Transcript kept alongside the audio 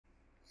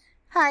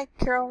Hi,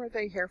 Carol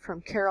Rivet here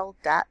from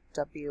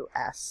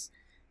carol.ws,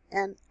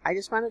 and I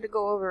just wanted to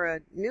go over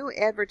a new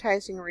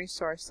advertising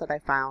resource that I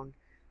found.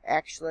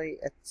 Actually,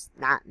 it's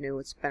not new,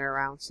 it's been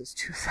around since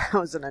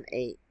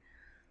 2008,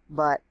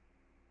 but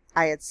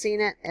I had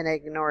seen it and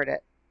ignored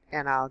it,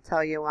 and I'll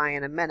tell you why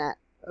in a minute.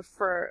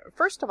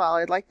 First of all,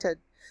 I'd like to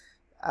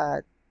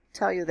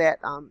tell you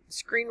that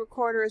Screen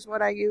Recorder is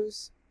what I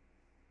use,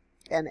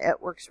 and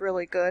it works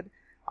really good.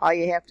 All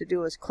you have to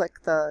do is click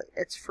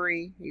it's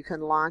free, you can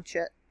launch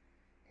it,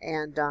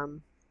 and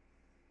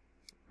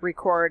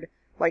record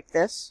like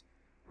this,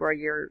 where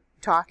you're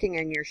talking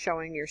and you're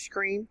showing your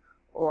screen,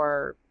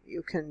 or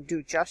you can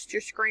do just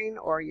your screen,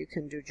 or you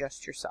can do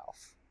just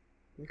yourself.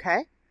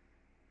 Okay?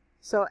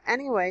 So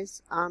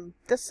anyways,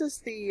 this is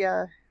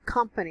the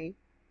company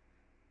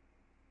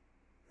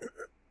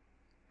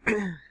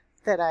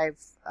that I've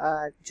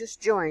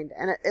just joined,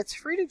 and it's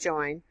free to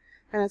join,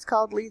 and it's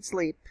called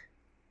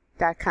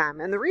leadsleap.com.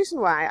 And the reason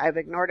why I've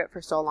ignored it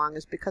for so long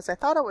is because I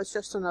thought it was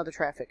just another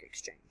traffic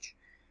exchange.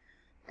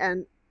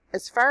 And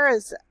as far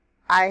as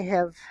I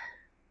have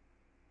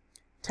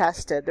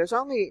tested, there's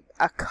only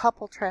a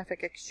couple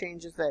traffic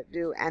exchanges that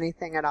do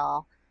anything at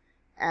all,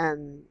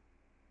 and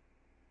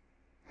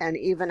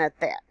even at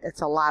that,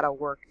 it's a lot of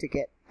work to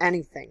get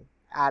anything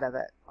out of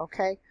it,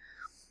 okay?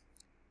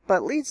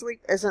 But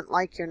LeadsLeap isn't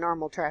like your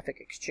normal traffic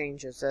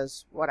exchanges,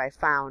 is what I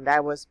found. I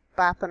was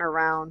bopping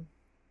around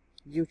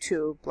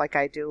YouTube like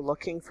I do,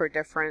 looking for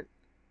different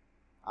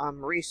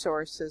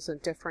resources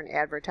and different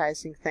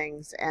advertising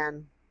things,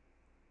 and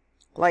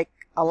like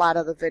a lot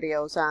of the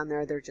videos on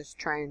there, they're just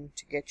trying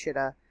to get you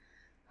to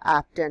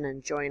opt in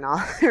and join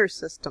all their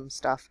system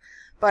stuff.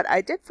 But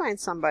I did find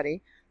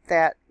somebody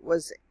that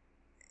was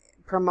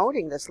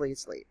promoting this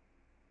LeadsLeap,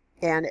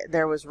 and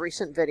there was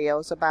recent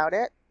videos about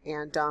it,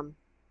 and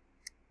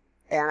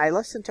I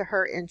listened to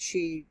her, and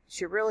she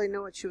really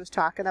knew what she was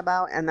talking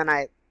about. And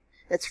then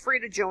it's free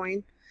to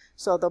join,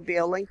 so there'll be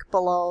a link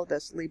below,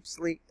 this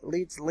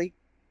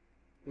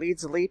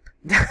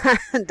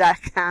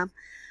leadsleap.com,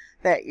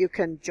 that you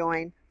can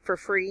join for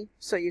free,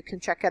 so you can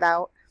check it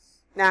out.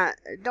 Now,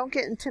 don't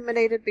get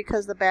intimidated,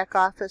 because the back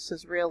office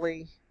is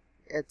really,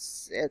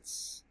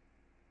 it's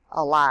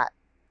a lot.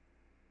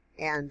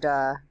 And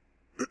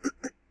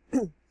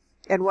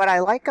and what I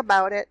like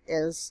about it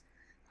is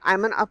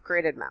I'm an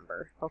upgraded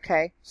member,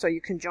 okay? So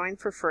you can join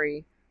for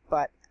free,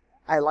 but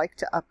I like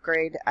to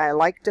upgrade. I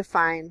like to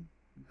find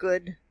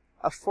good,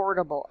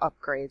 affordable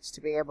upgrades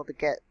to be able to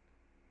get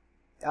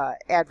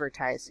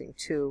advertising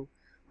to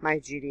my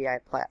GDI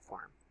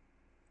platform.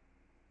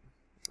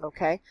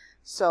 Okay,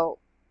 so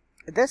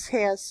this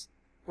has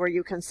where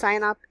you can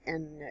sign up,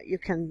 and you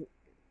can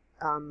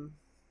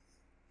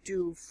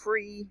do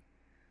free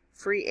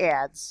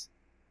ads.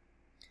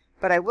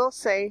 But I will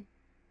say,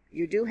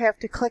 you do have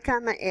to click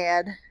on the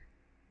ad,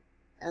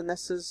 and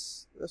this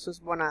is a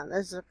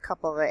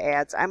couple of the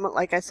ads.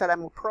 Like I said,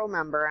 I'm a pro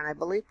member, and I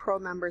believe pro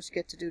members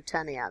get to do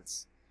 10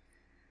 ads.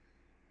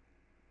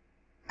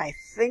 I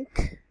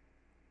think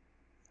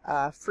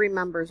free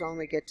members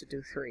only get to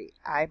do 3,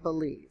 I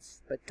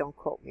believe, but don't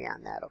quote me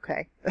on that,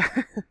 okay?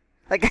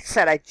 Like I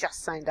said, I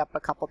just signed up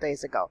a couple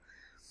days ago.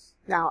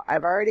 Now,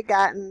 I've already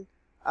gotten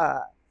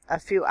a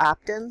few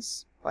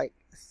opt-ins, like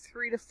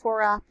 3 to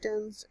 4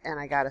 opt-ins, and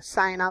I got to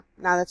sign up.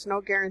 Now, that's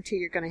no guarantee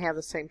you're going to have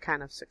the same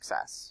kind of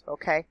success,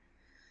 okay?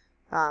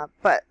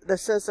 But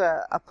this is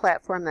a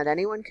platform that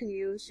anyone can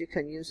use. You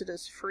can use it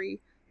as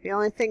free. The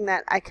only thing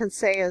that I can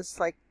say is,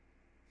 like,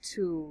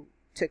 to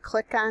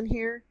click on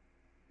here,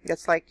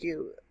 it's like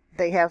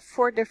they have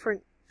 4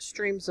 different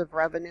streams of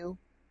revenue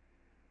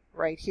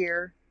right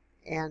here,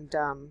 and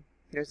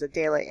there's a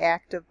daily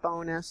active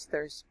bonus,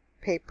 there's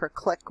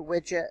pay-per-click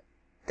widget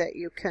that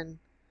you can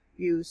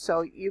use,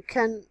 so you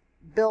can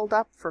build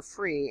up for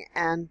free.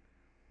 And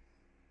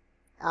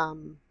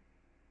well,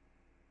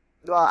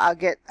 I'll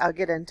get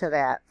into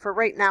that. For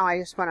right now, I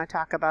just want to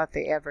talk about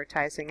the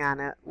advertising on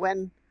it.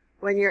 When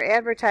you're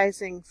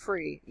advertising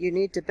free, you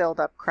need to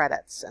build up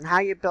credits, and how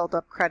you build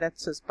up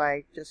credits is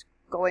by just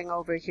going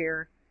over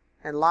here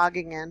and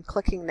logging in,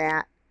 clicking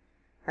that,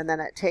 and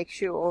then it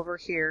takes you over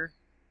here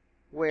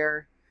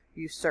where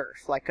you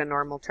surf like a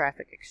normal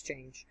traffic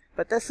exchange.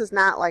 But this is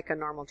not like a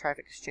normal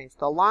traffic exchange.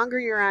 The longer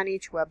you're on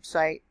each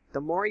website,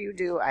 the more you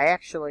do. I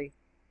actually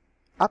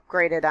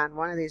upgraded on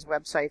one of these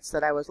websites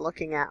that I was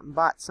looking at and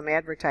bought some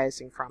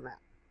advertising from it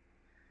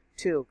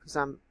too, because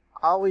I'm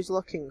always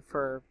looking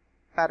for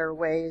better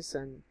ways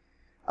and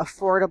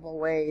affordable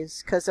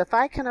ways, because if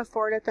I can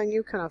afford it, then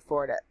you can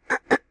afford it.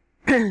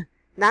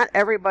 Not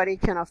everybody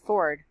can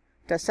afford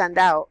to send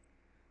out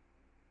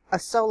a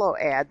solo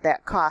ad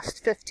that costs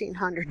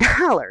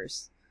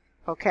 $1,500,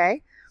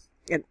 okay?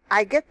 And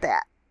I get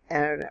that.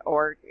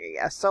 Or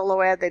a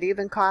solo ad that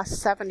even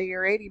costs 70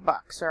 or 80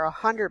 bucks or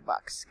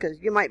 $100,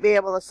 because you might be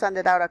able to send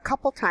it out a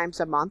couple times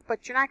a month,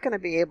 but you're not going to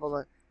be able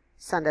to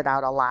send it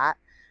out a lot.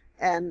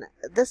 And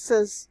this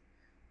is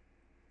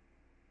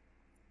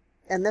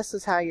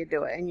how you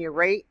do it. And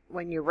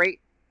when you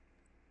rate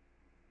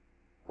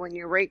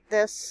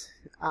this,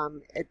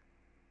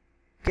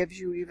 gives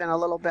you even a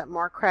little bit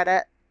more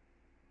credit.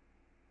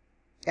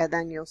 And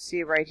then you'll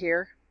see right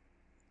here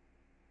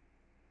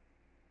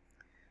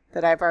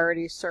that I've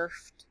already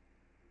surfed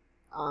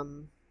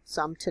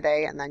some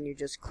today, and then you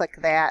just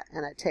click that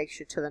and it takes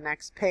you to the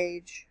next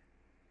page,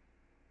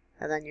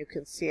 and then you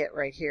can see it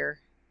right here.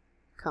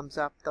 Comes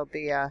up, there'll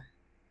be a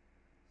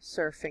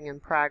surfing in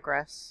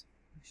progress.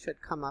 It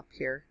should come up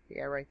here.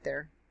 Yeah, right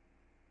there.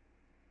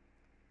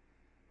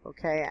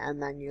 Okay,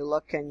 and then you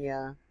look and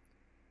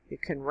you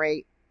can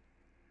rate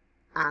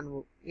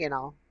on, you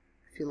know,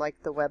 if you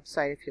like the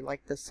website, if you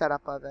like the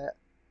setup of it,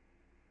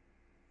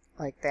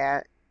 like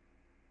that.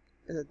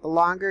 The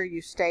longer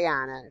you stay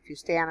on it, if you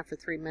stay on it for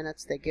 3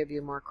 minutes, they give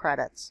you more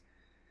credits.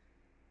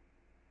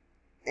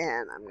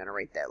 And I'm going to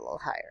rate that a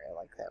little higher. I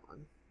like that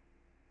one.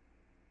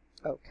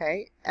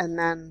 Okay, and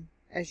then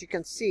as you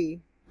can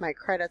see, my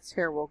credits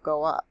here will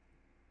go up.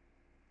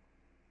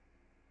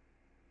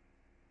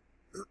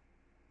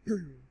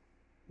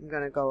 I'm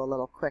going to go a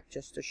little quick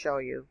just to show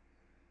you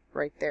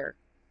right there.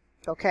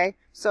 Okay,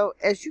 so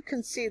as you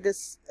can see,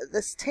 this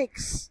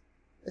takes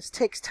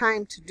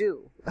time to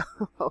do.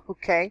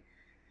 Okay,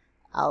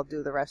 I'll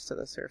do the rest of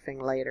the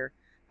surfing later.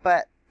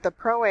 But the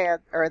pro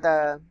ad, or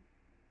the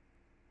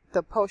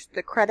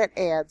credit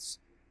ads,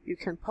 you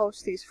can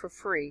post these for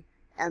free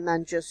and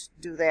then just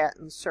do that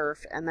and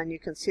surf, and then you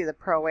can see the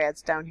pro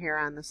ads down here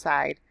on the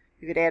side.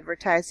 You get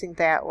advertising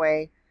that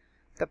way.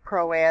 The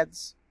pro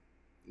ads,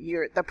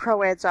 the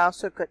pro ads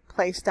also get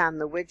placed on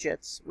the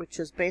widgets, which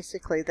is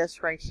basically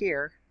this right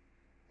here,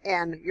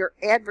 and you're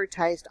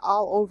advertised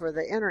all over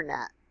the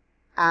internet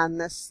on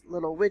this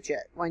little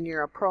widget when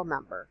you're a pro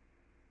member.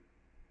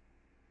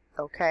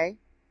 Okay,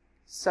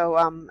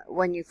 so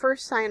when you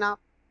first sign up,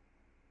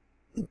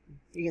 you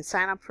can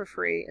sign up for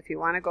free if you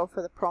want to go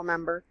for the pro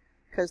member,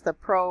 because the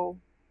post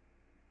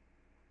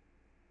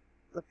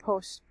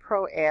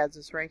pro ads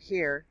is right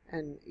here,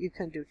 and you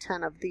can do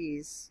 10 of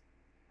these,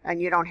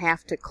 and you don't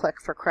have to click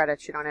for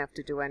credits. You don't have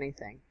to do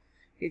anything.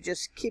 You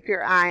just keep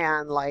your eye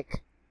on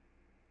like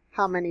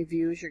how many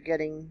views you're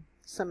getting.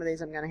 Some of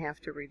these I'm going to have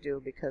to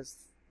redo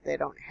because they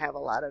don't have a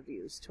lot of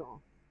views to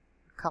them.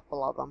 A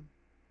couple of them.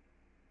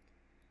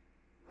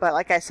 But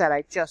like I said,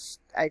 I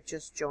just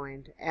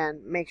joined,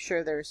 and make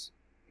sure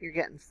you're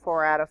getting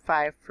 4 out of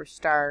 5 for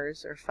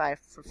stars, or 5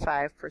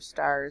 for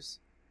stars.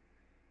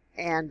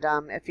 And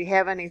if you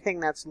have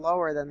anything that's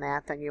lower than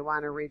that, then you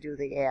want to redo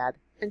the ad,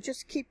 and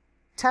just keep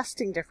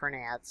testing different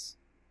ads.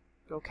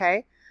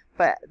 Okay,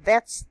 but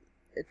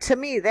to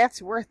me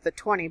that's worth the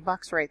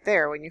 $20 right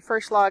there. When you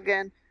first log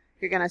in,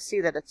 you're going to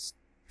see that it's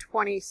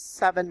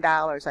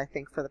 $27, I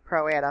think, for the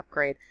pro ad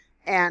upgrade.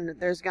 And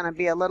there's going to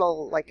be a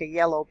little, like a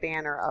yellow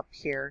banner up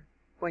here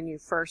when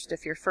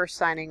if you're first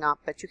signing up,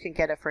 but you can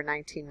get it for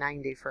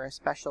 $19.90 for a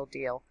special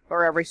deal.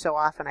 Or every so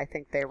often, I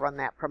think they run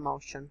that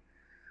promotion.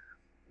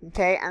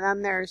 Okay, and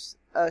then there's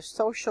a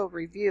social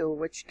review,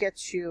 which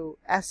gets you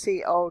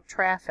SEO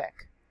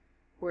traffic,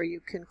 where you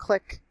can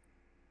click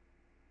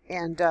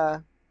and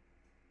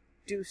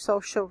do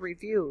social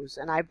reviews.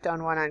 And I've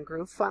done one on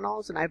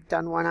GrooveFunnels, and I've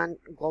done one on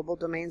Global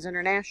Domains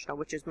International,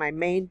 which is my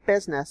main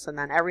business, and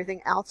then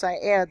everything else I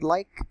add,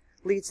 like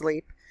Leads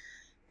Leap,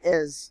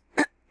 is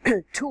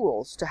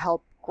tools to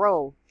help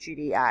grow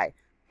GDI.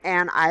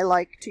 And I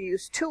like to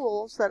use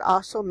tools that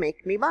also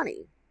make me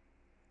money,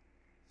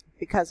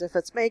 because if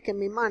it's making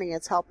me money,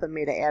 it's helping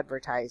me to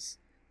advertise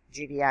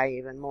GDI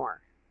even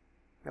more.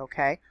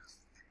 Okay,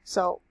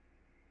 so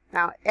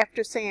now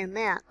after saying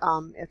that,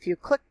 if you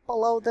click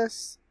below the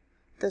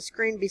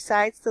screen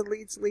besides the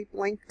Leads Leap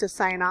link to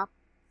sign up,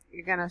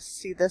 you're going to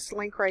see this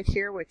link right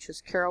here, which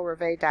is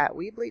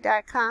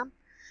carolrivet.weebly.com.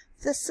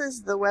 This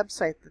is the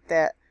website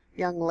that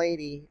young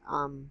lady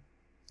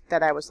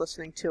that I was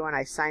listening to, and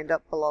I signed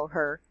up below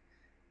her,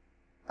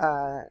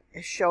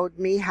 showed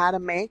me how to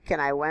make,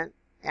 and I went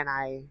and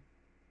I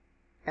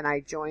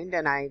joined,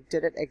 and I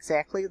did it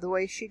exactly the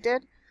way she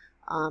did.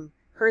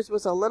 Hers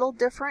was a little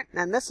different,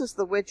 and this is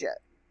the widget.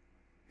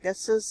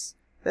 This is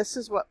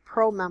what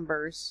pro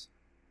members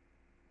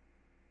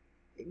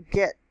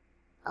get.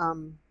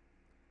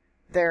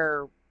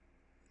 There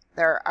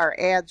are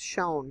ads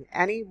shown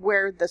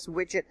anywhere this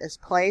widget is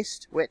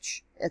placed,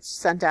 which it's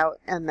sent out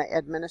in the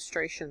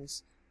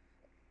administration's,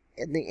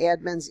 in the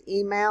admin's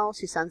emails.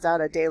 He sends out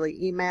a daily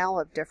email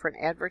of different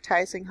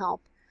advertising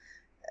help.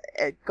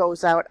 It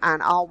goes out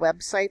on all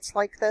websites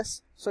like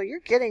this, so you're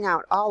getting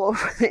out all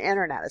over the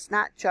internet. It's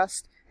not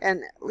just,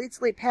 and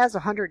Leads Leap has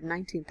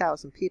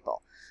 119,000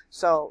 people,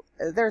 so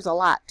there's a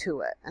lot to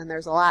it, and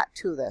there's a lot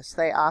to this.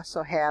 They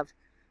also have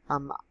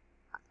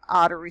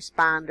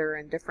autoresponder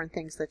and different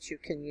things that you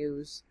can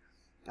use.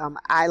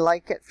 I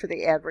like it for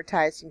the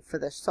advertising. For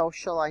the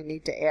social, I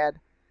need to add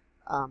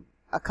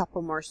a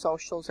couple more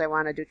socials. I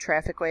want to do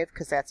Traffic Wave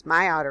because that's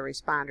my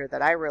autoresponder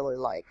that I really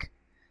like,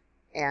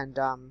 and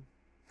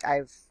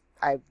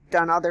I've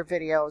done other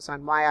videos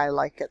on why I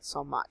like it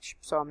so much,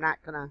 so I'm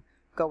not going to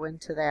go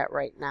into that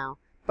right now.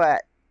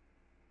 But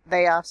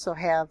they also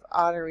have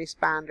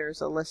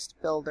autoresponders, a list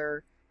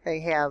builder.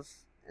 They have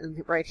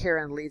right here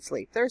in Leads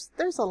Leap.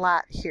 There's a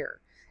lot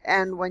here.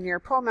 And when you're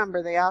a pro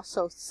member, they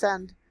also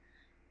send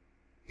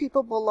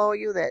people below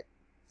you that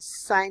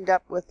signed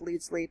up with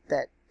Lead Sleep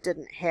that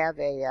didn't have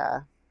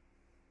a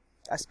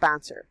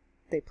sponsor.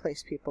 They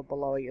place people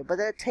below you. But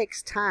it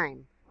takes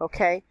time,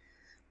 okay?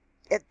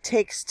 It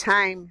takes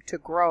time to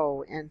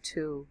grow and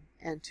to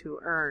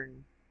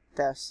earn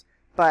this.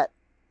 But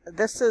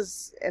this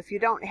is, if you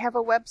don't have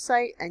a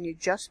website and you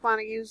just want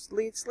to use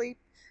Lead Sleep,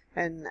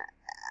 and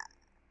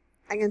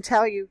I can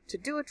tell you to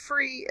do it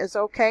free is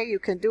okay. You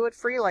can do it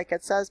free, like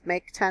it says,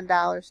 make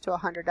 $10 to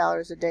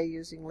 $100 a day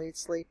using Lead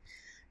Sleep,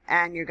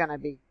 and you're going to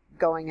be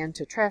going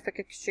into traffic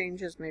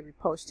exchanges, maybe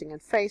posting in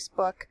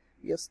Facebook.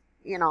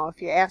 You know,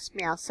 if you ask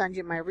me, I'll send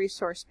you my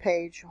resource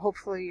page.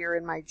 Hopefully you're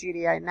in my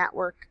GDI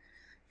network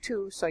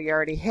too, so you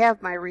already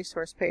have my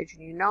resource page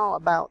and you know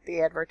about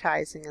the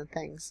advertising and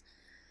things.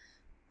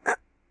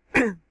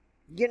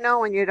 You know,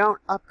 when you don't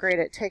upgrade,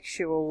 it takes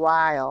you a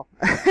while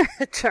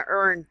to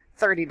earn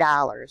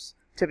 $30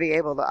 to be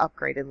able to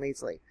upgrade in Lead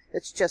Sleep.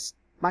 It's just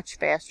much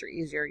faster,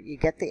 easier. You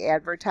get the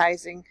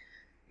advertising,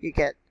 you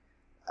get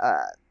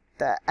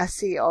the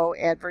SEO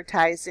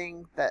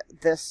advertising,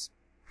 this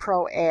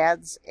pro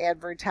ads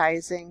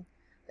advertising.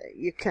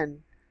 You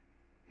can,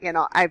 you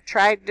know, I've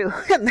tried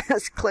doing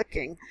this,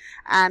 clicking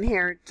on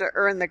here to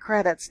earn the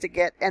credits to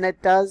get, and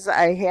it does,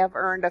 I have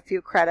earned a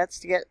few credits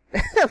to get,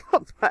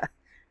 but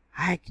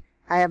I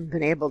haven't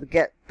been able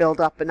to build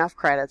up enough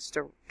credits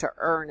to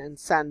earn and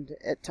send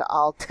it to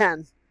all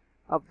 10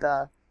 of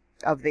the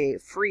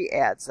free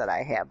ads that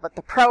I have. But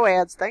the pro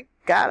ads, thank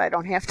God I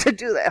don't have to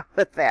do that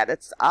with that.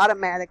 It's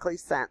automatically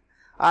sent,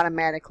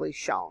 automatically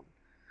shown.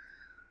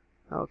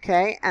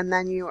 Okay, and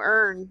then you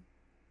earn,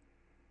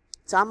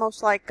 it's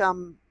almost like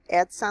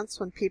AdSense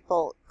when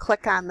people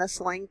click on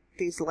this link,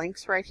 these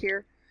links right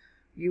here,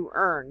 you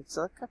earn. It's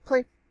like a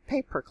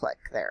pay-per-click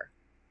there.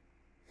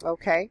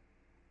 Okay,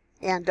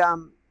 and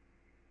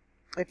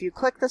if you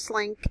click this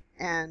link,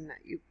 and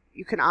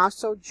you can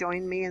also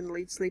join me in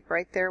Lead Sleep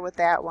right there with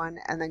that one,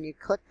 and then you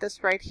click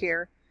this right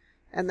here,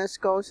 and this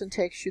goes and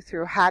takes you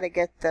through how to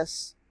get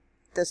this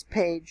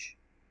page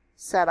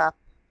set up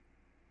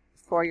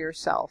for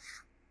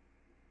yourself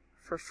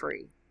for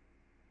free.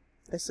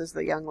 This is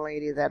the young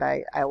lady that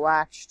I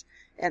watched,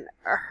 and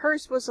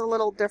hers was a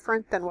little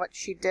different than what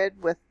she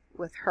did with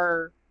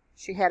her.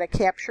 She had a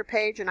capture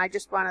page, and I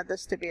just wanted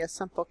this to be a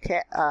simple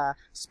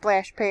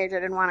splash page. I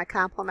didn't want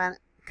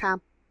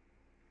to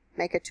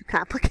make it too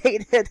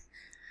complicated.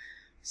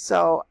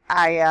 So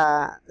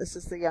this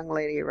is the young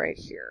lady right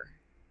here,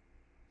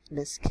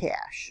 Miss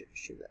Cash.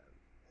 She's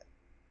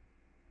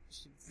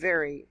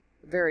very,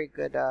 very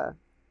good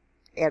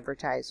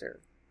advertiser.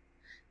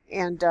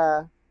 And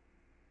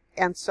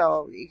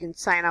so you can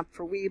sign up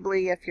for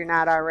Weebly if you're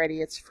not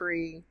already. It's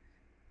free.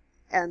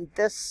 And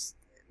this,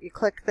 you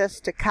click this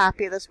to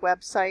copy this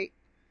website.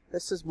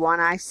 This is one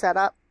I set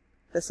up.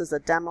 This is a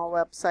demo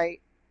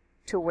website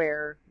to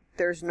where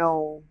there's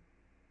no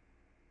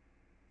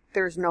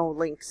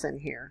links in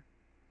here.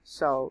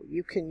 So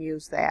you can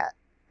use that.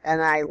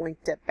 And I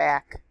linked it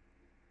back.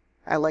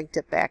 I linked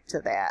it back to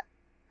that.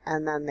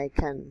 And then they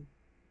can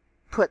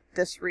put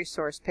this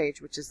resource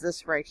page, which is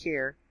this right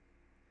here.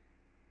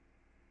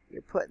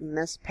 You're putting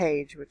this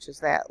page, which is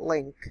that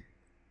link,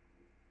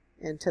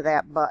 into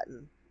that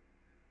button.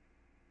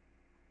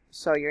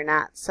 So you're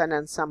not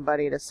sending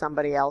somebody to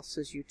somebody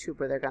else's YouTube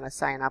where they're going to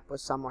sign up with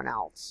someone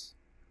else.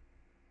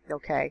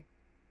 Okay?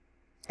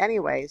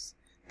 Anyways,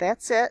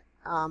 that's it.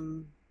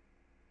 I'm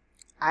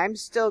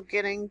still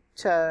getting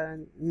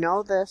to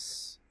know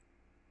this.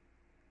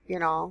 You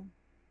know,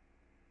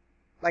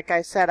 like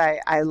I said,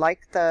 I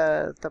like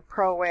the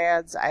pro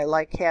ads. I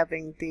like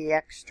having the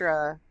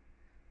extra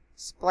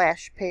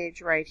splash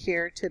page right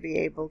here to be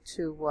able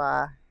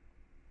to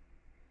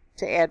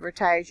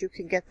advertise. You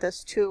can get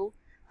this too.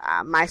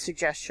 My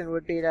suggestion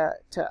would be to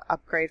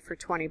upgrade for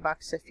 20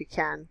 bucks if you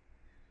can,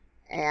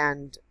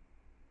 and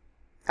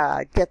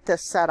get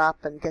this set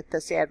up and get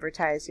this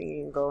advertising.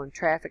 You can go in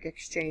traffic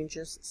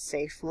exchanges,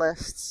 safe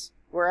lists,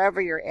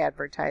 wherever you're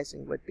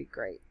advertising would be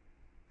great.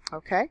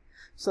 Okay,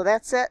 so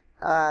that's it.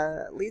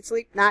 Lead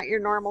Sleep, not your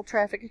normal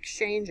traffic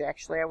exchange.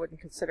 Actually, I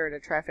wouldn't consider it a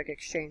traffic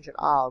exchange at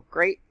all.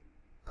 Great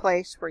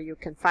place where you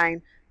can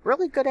find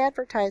really good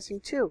advertising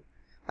too.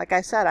 Like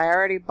I said, I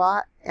already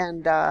bought,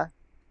 and I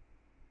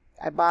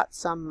bought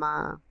some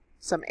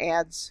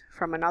ads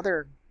from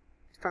another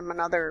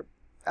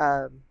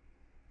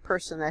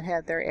person that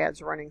had their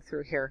ads running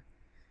through here.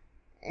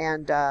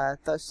 And the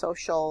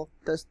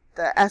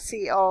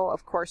SEO,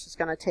 of course, is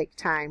going to take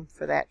time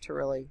for that to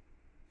really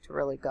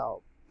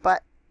go.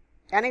 But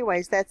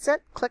anyways, that's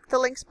it. Click the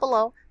links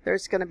below.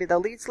 There's going to be the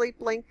Lead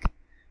Sleep link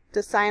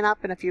to sign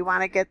up, and if you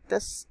want to get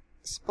this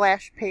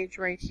splash page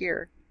right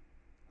here,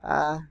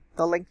 the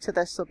link to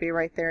this will be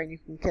right there, and you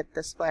can get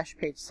this splash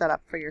page set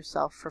up for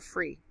yourself for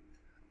free.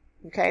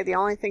 Okay, the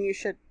only thing you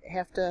should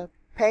have to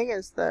pay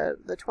is the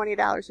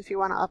 $20 if you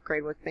want to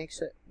upgrade, which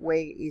makes it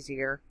way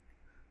easier.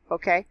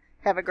 Okay,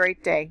 have a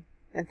great day,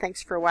 and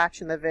thanks for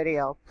watching the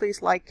video.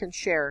 Please like and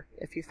share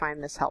if you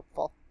find this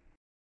helpful.